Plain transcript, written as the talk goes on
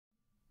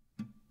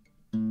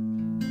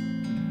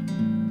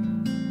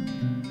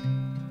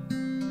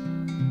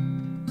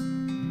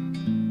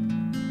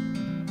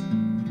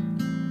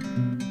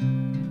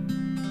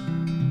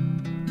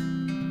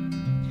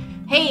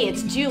Hey,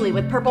 it's Julie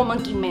with Purple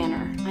Monkey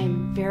Manor.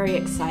 I'm very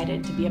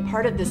excited to be a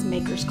part of this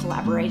makers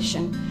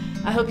collaboration.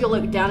 I hope you'll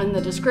look down in the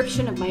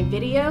description of my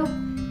video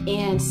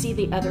and see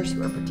the others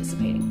who are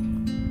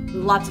participating.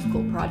 Lots of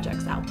cool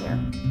projects out there.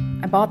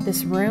 I bought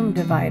this room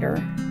divider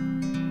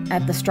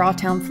at the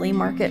Strawtown Flea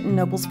Market in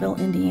Noblesville,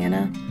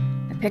 Indiana.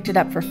 I picked it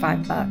up for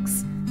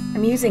 $5.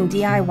 I'm using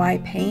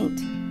DIY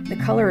paint. The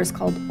color is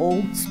called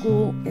Old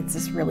School. It's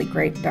this really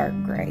great dark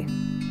gray.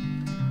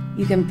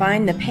 You can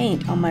find the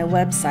paint on my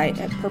website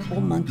at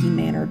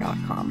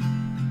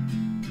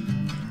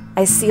purplemonkeymanor.com.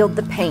 I sealed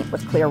the paint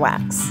with clear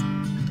wax.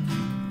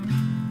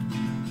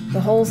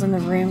 The holes in the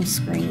room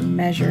screen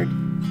measured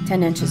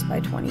 10 inches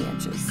by 20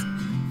 inches.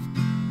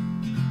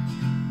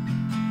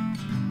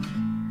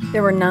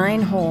 There were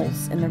 9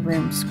 holes in the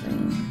room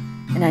screen,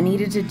 and I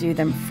needed to do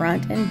them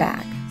front and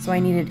back, so I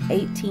needed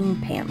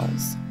 18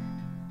 panels.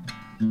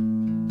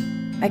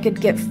 I could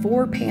get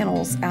 4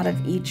 panels out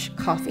of each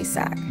coffee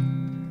sack.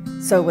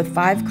 So with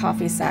 5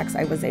 coffee sacks,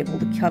 I was able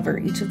to cover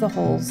each of the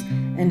holes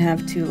and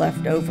have 2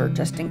 left over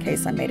just in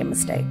case I made a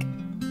mistake.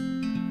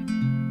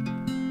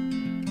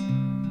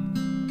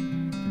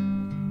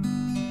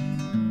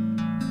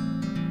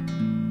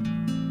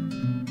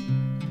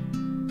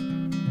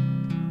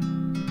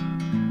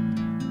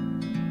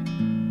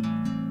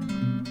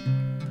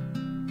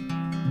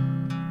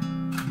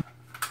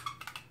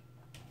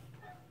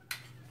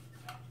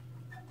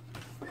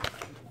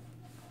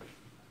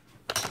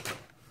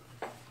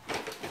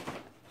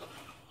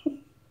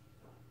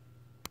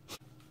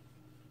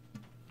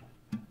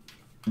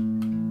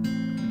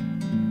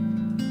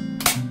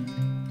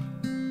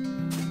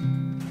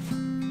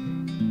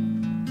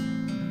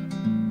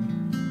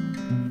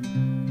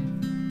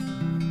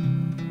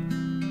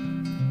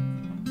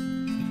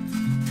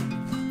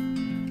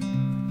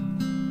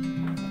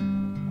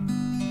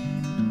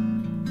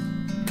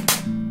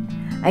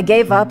 I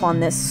gave up on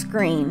this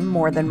screen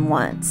more than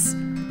once.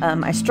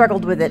 I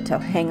struggled with it to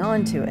hang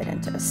on to it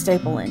and to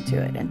staple into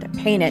it and to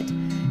paint it.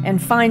 And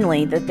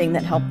finally, the thing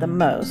that helped the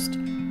most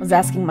was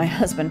asking my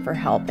husband for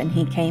help, and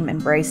he came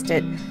and braced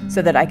it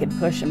so that I could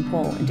push and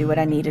pull and do what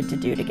I needed to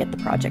do to get the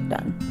project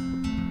done.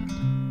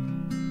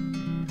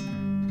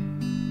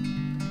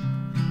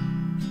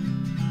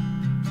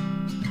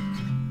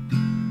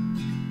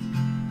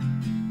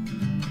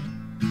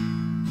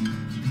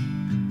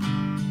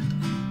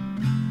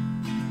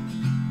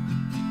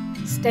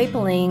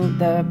 Stapling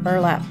the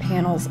burlap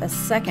panels a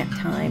second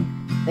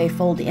time, they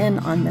fold in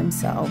on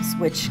themselves,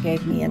 which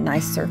gave me a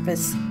nice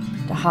surface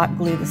to hot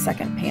glue the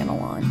second panel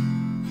on.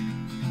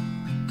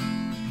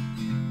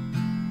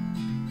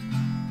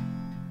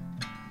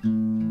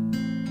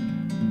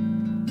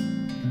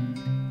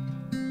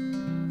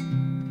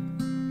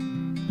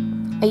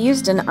 I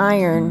used an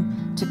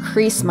iron to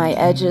crease my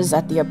edges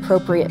at the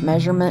appropriate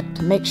measurement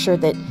to make sure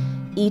that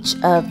each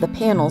of the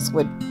panels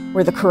were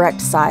the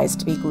correct size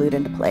to be glued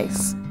into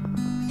place.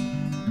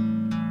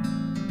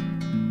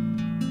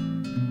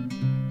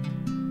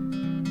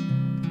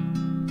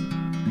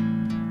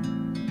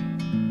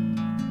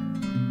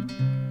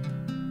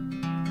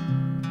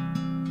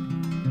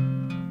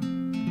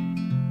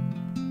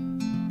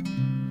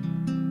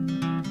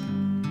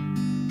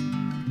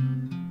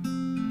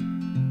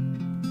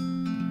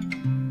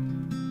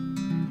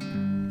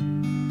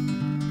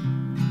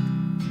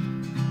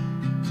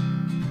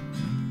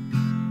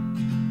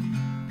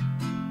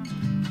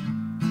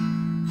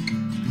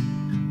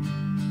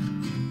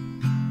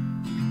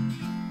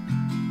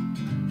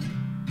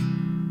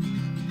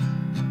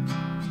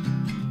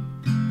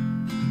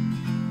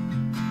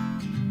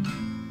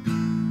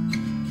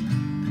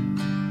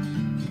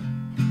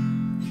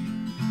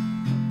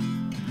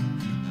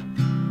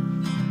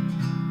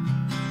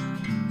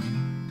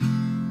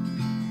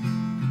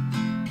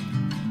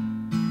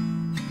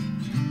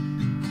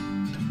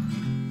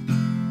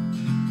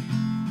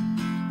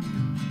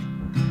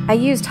 I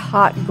used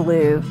hot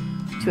glue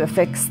to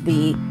affix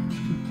the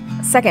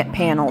second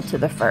panel to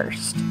the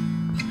first.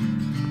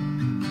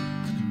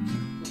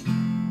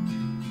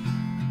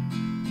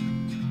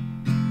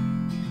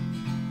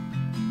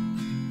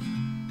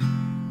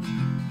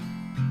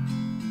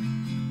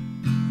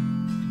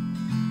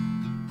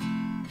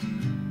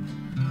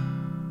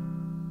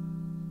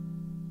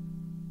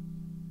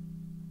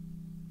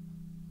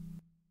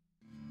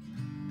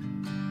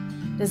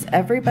 Does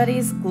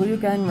everybody's glue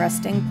gun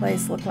resting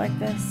place look like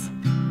this?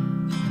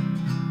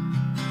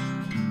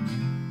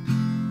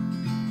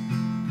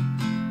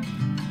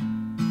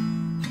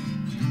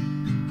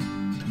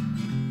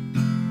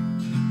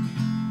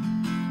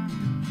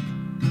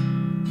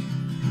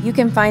 You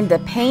can find the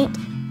paint,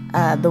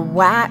 the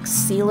wax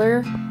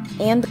sealer,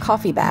 and the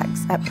coffee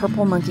bags at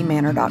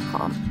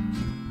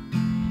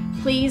purplemonkeymanor.com.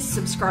 Please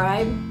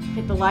subscribe,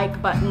 hit the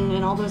like button,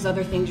 and all those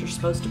other things you're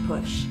supposed to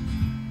push.